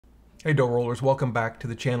Hey dough rollers, welcome back to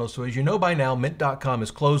the channel. So as you know by now, Mint.com is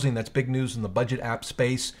closing. That's big news in the budget app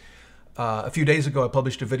space. A few days ago, I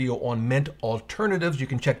published a video on Mint alternatives. You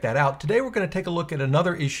can check that out. Today, we're going to take a look at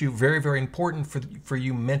another issue, very, very important for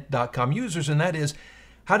you Mint.com users, and that is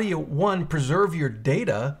how do you, one, preserve your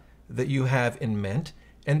data that you have in Mint,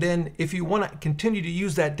 and then if you want to continue to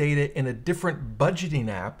use that data in a different budgeting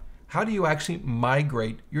app, how do you actually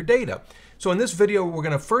migrate your data? So in this video, we're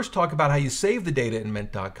going to first talk about how you save the data in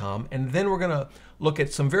Mint.com, and then we're going to look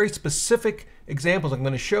at some very specific examples. I'm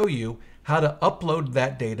going to show you how to upload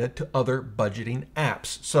that data to other budgeting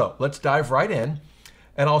apps. So let's dive right in,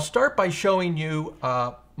 and I'll start by showing you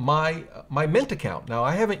my Mint account. Now,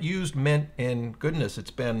 I haven't used Mint in, goodness,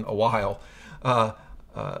 it's been a while,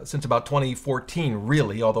 since about 2014,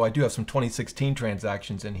 really, although I do have some 2016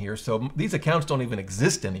 transactions in here. So these accounts don't even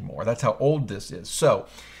exist anymore. That's how old this is. So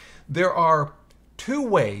there are two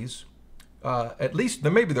ways, at least,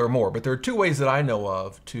 maybe there are more, but there are two ways that I know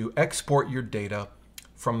of to export your data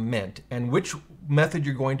from Mint. And which method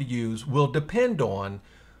you're going to use will depend on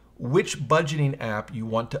which budgeting app you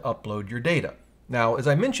want to upload your data. Now, as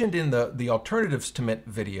I mentioned in the alternatives to Mint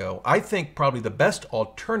video, I think probably the best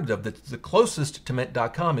alternative that's the closest to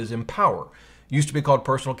Mint.com is Empower. It used to be called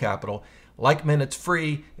Personal Capital. Like Mint, it's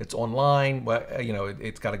free, it's online, you know,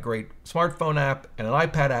 it's got a great smartphone app and an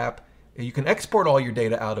iPad app. You can export all your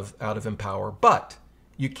data out of Empower, but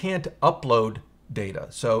you can't upload data.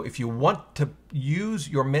 So if you want to use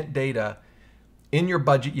your Mint data in your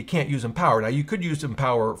budget, you can't use Empower. Now, you could use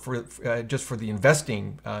Empower for just for the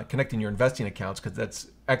investing, connecting your investing accounts, because that's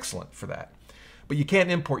excellent for that. But you can't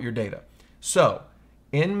import your data. So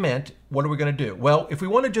in Mint, what are we going to do? Well, if we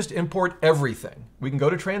want to just import everything, we can go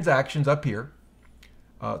to transactions up here,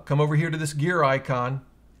 come over here to this gear icon,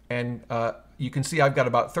 and you can see I've got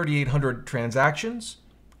about 3,800 transactions.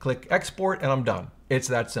 Click export, and I'm done. It's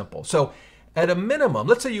that simple. So at a minimum,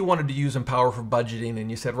 let's say you wanted to use Empower for budgeting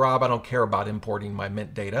and you said, Rob, I don't care about importing my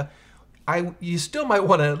Mint data. You still might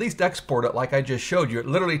want to at least export it like I just showed you. It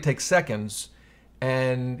literally takes seconds,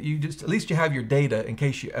 and at least you have your data in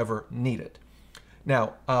case you ever need it.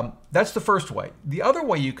 Now, that's the first way. The other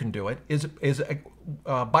way you can do it is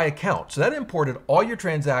by account. So that imported all your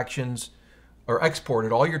transactions, or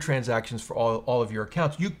exported all your transactions for all of your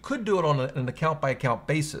accounts. You could do it on an account-by-account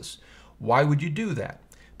basis. Why would you do that?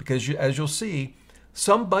 Because as you'll see,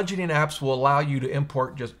 some budgeting apps will allow you to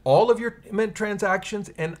import just all of your Mint transactions,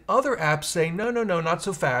 and other apps say, no, not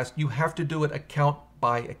so fast. You have to do it account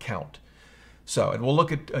by account. So, and we'll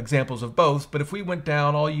look at examples of both, but if we went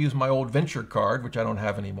down, I'll use my old Venture card, which I don't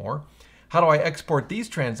have anymore. How do I export these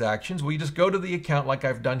transactions? Well, you just go to the account like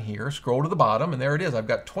I've done here, scroll to the bottom, and there it is. I've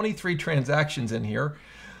got 23 transactions in here,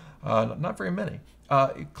 not very many.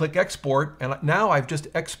 Click export, and now I've just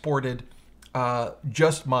exported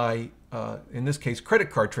just my, in this case,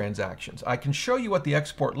 credit card transactions. I can show you what the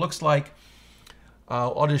export looks like.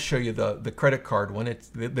 I'll just show you the credit card one.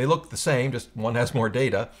 They look the same, just one has more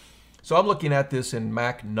data. So I'm looking at this in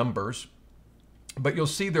Mac numbers, but you'll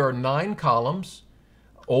see there are 9 columns,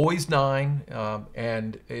 always 9,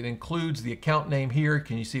 and it includes the account name here.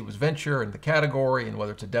 Can you see it was Venture, and the category, and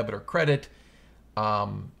whether it's a debit or credit,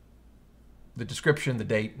 the description, the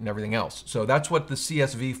date, and everything else. So that's what the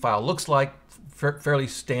CSV file looks like, fairly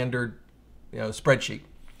standard, spreadsheet.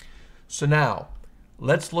 So now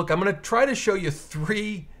let's look. I'm going to try to show you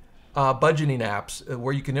 3 budgeting apps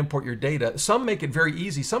where you can import your data. Some make it very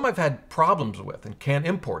easy. Some I've had problems with and can't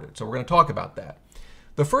import it. So we're going to talk about that.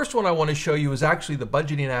 The first one I want to show you is actually the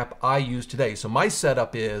budgeting app I use today. So my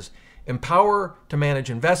setup is Empower to manage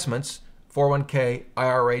investments, 401k,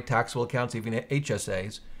 IRA, taxable accounts, even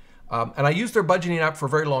HSAs. And I used their budgeting app for a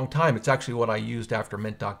very long time. It's actually what I used after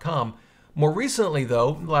Mint.com. More recently,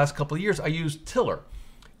 though, in the last couple of years, I used Tiller.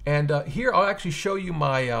 And here I'll actually show you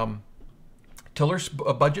my Tiller's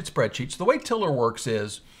budget spreadsheet. So the way Tiller works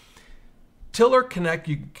is Tiller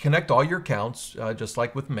you connect all your accounts, just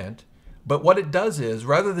like with Mint. But what it does is,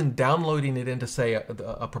 rather than downloading it into, say,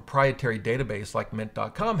 a proprietary database like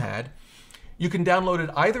Mint.com had, you can download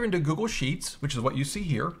it either into Google Sheets, which is what you see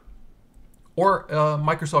here, or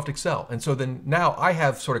Microsoft Excel. And so then now I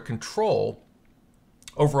have sort of control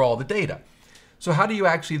over all the data. So how do you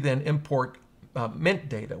actually then import Mint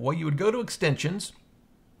data? Well, you would go to Extensions,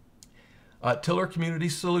 Tiller Community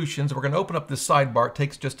Solutions. We're going to open up this sidebar. It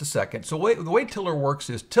takes just a second. So the way Tiller works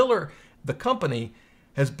is Tiller, the company,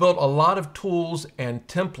 has built a lot of tools and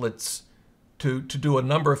templates to do a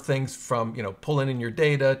number of things, from pulling in your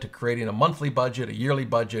data to creating a monthly budget, a yearly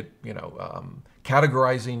budget,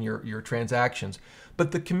 categorizing your transactions.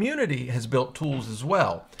 But the community has built tools as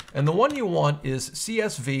well. And the one you want is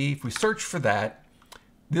CSV. If we search for that,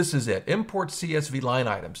 This is it. Import CSV line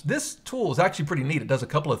items. This tool is actually pretty neat. It does a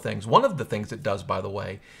couple of things. One of the things it does, by the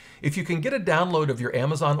way, if you can get a download of your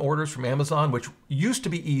Amazon orders from Amazon, which used to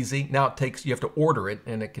be easy, now you have to order it,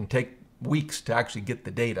 and it can take weeks to actually get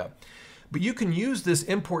the data. But you can use this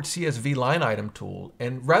import CSV line item tool,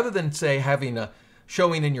 and rather than say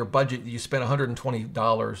showing in your budget that you spent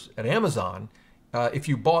 $120 at Amazon, if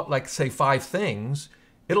you bought like say 5 things,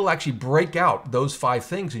 it'll actually break out those 5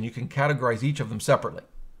 things and you can categorize each of them separately.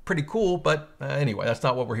 Pretty cool, but anyway, that's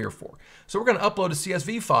not what we're here for. So we're going to upload a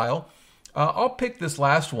CSV file. I'll pick this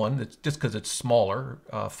last one, just because it's smaller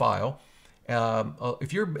file.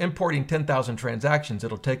 If you're importing 10,000 transactions,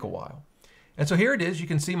 it'll take a while. And so here it is. You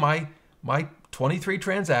can see my 23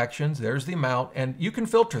 transactions. There's the amount, and you can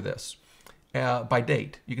filter this by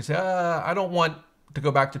date. You can say, I don't want to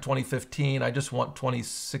go back to 2015. I just want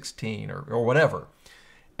 2016 or whatever.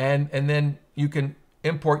 And then you can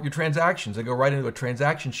import your transactions. They go right into a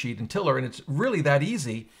transaction sheet in Tiller, and it's really that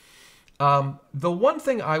easy. The one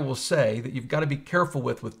thing I will say that you've got to be careful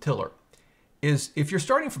with Tiller is if you're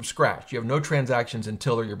starting from scratch, you have no transactions in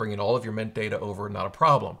Tiller, you're bringing all of your Mint data over, not a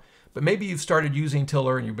problem. But maybe you've started using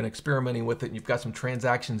Tiller and you've been experimenting with it and you've got some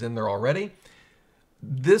transactions in there already.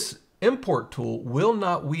 This import tool will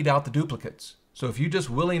not weed out the duplicates. So if you just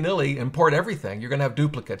willy-nilly import everything, you're going to have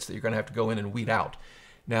duplicates that you're going to have to go in and weed out.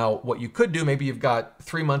 Now, what you could do, maybe you've got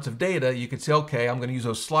 3 months of data, you could say, okay, I'm going to use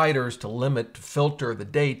those sliders to filter the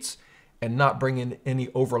dates and not bring in any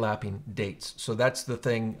overlapping dates. So that's the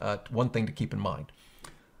thing, one thing to keep in mind.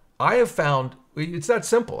 I have found it's that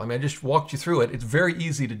simple. I mean, I just walked you through it. It's very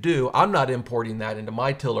easy to do. I'm not importing that into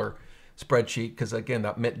my Tiller spreadsheet because, again,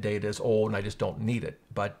 that Mint data is old and I just don't need it.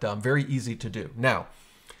 But very easy to do. Now,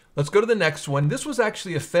 let's go to the next one. This was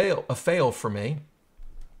actually a fail for me.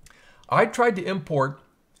 I tried to import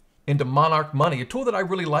into Monarch Money, a tool that I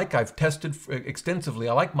really like. I've tested extensively.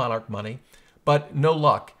 I like Monarch Money, but no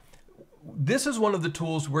luck. This is one of the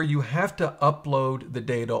tools where you have to upload the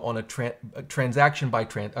data on a transaction by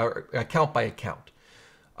or account by account.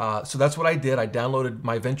 So that's what I did. I downloaded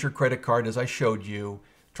my Venture credit card as I showed you,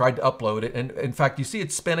 tried to upload it, and in fact, you see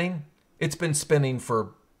it's spinning. It's been spinning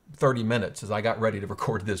for 30 minutes as I got ready to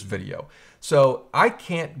record this video. So I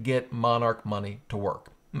can't get Monarch Money to work.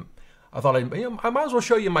 I thought I might as well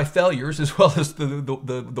show you my failures as well as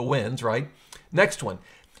the wins, right? Next one.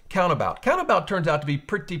 Countabout. Countabout turns out to be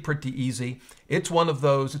pretty easy. It's one of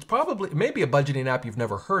those, it's maybe a budgeting app you've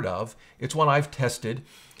never heard of. It's one I've tested.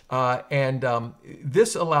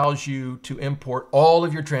 This allows you to import all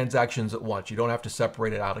of your transactions at once. You don't have to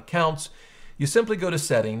separate it out accounts. You simply go to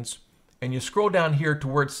settings and you scroll down here to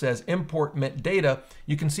where it says import Mint data.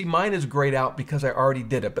 You can see mine is grayed out because I already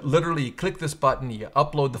did it. But literally you click this button, you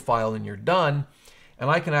upload the file and you're done.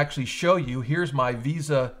 And I can actually show you, here's my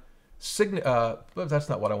Visa but that's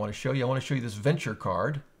not what I want to show you. I want to show you this Venture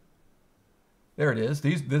card. There it is.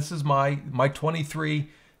 This is my 23.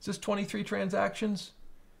 Is this 23 transactions?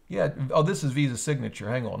 Yeah. Oh, this is Visa signature.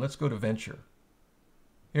 Hang on. Let's go to Venture.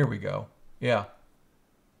 Here we go. Yeah.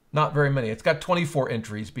 Not very many. It's got 24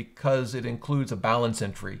 entries because it includes a balance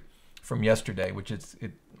entry from yesterday, which is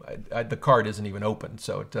the card isn't even open,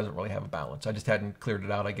 so it doesn't really have a balance. I just hadn't cleared it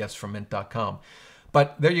out, I guess, from Mint.com.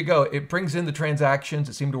 But there you go. It brings in the transactions.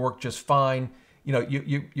 It seemed to work just fine. You know,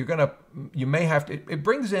 you may have to. It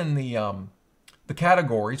brings in the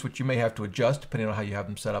categories, which you may have to adjust depending on how you have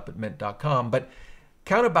them set up at Mint.com. But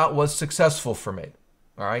Countabout was successful for me.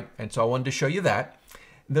 All right, and so I wanted to show you that.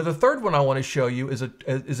 The third one I want to show you is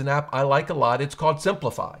an app I like a lot. It's called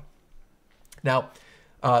Simplify. Now,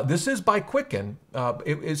 this is by Quicken.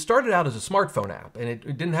 It started out as a smartphone app, and it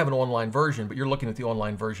didn't have an online version, but you're looking at the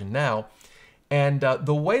online version now. And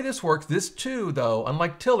the way this works, this too, though,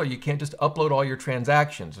 unlike Tiller, you can't just upload all your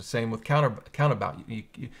transactions. The same with Countabout.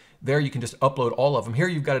 There you can just upload all of them. Here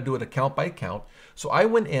you've got to do it account by account. So I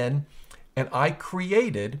went in and I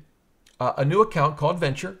created a new account called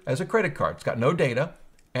Venture as a credit card. It's got no data.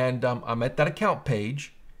 And I'm at that account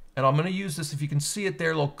page. And I'm going to use this, if you can see it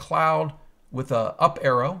there, a little cloud with a up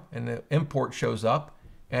arrow, and the import shows up.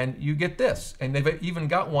 And you get this, and they've even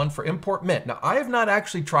got one for import Mint. Now, I have not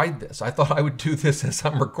actually tried this. I thought I would do this as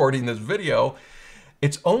I'm recording this video.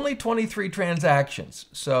 It's only 23 transactions,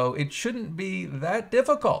 so it shouldn't be that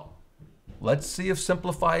difficult. Let's see if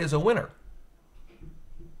Simplify is a winner.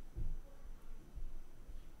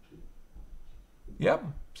 Yep,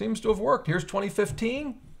 seems to have worked. Here's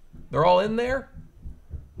 2015. They're all in there.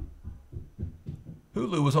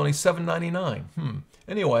 Hulu was only $7.99.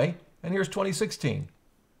 Anyway, and here's 2016.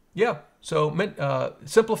 Yeah, so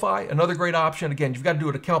Simplify, another great option. Again, you've got to do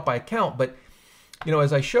it account by account, but You know,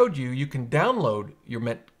 as I showed you, you can download your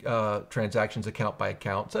Mint transactions account by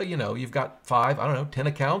account. So, you know, you've got 5, I don't know, 10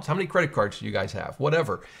 accounts. How many credit cards do you guys have?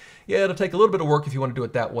 Whatever. Yeah, it'll take a little bit of work if you want to do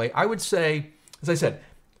it that way. I would say, as I said,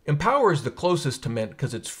 Empower is the closest to Mint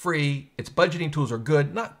because it's free. Its budgeting tools are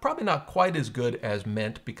good. Probably not quite as good as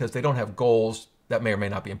Mint because they don't have goals that may or may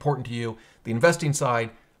not be important to you. The investing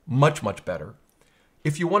side, much, much better.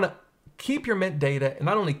 If you want to keep your Mint data, and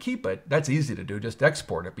not only keep it, that's easy to do, just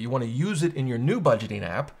export it, but you want to use it in your new budgeting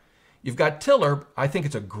app, you've got Tiller. I think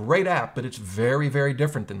it's a great app, but it's very, very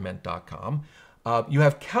different than Mint.com. You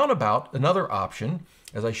have Countabout, another option,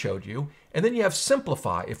 as I showed you, and then you have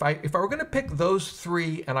Simplify. If I were going to pick those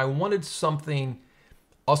 3 and I wanted something,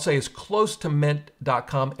 I'll say as close to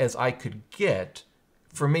Mint.com as I could get,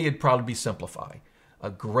 for me it'd probably be Simplify. A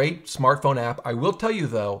great smartphone app. I will tell you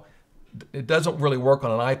though, it doesn't really work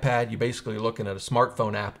on an iPad. You're basically looking at a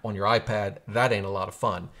smartphone app on your iPad. That ain't a lot of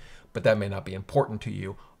fun, but that may not be important to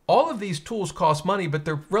you. All of these tools cost money, but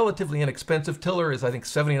they're relatively inexpensive. Tiller is, I think,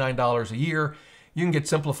 $79 a year. You can get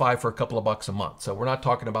Simplify for a couple of bucks a month. So we're not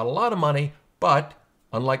talking about a lot of money, but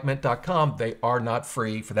unlike Mint.com, they are not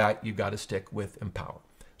free. For that, you've got to stick with Empower.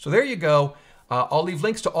 So there you go. I'll leave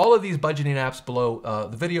links to all of these budgeting apps below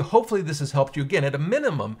the video. Hopefully this has helped you. Again, at a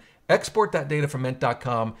minimum, export that data from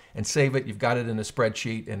Mint.com and save it. You've got it in a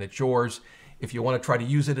spreadsheet and it's yours. If you want to try to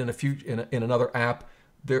use it in another app,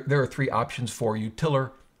 there are 3 options for you: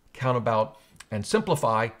 Tiller, Countabout, and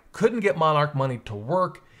Simplify. Couldn't get Monarch Money to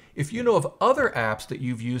work. If you know of other apps that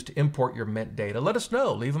you've used to import your Mint data, let us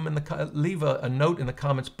know. Leave a note in the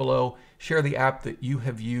comments below. Share the app that you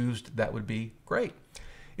have used. That would be great.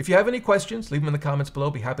 If you have any questions, leave them in the comments below.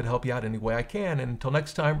 Be happy to help you out any way I can. And until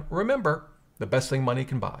next time, remember, the best thing money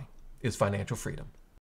can buy is financial freedom.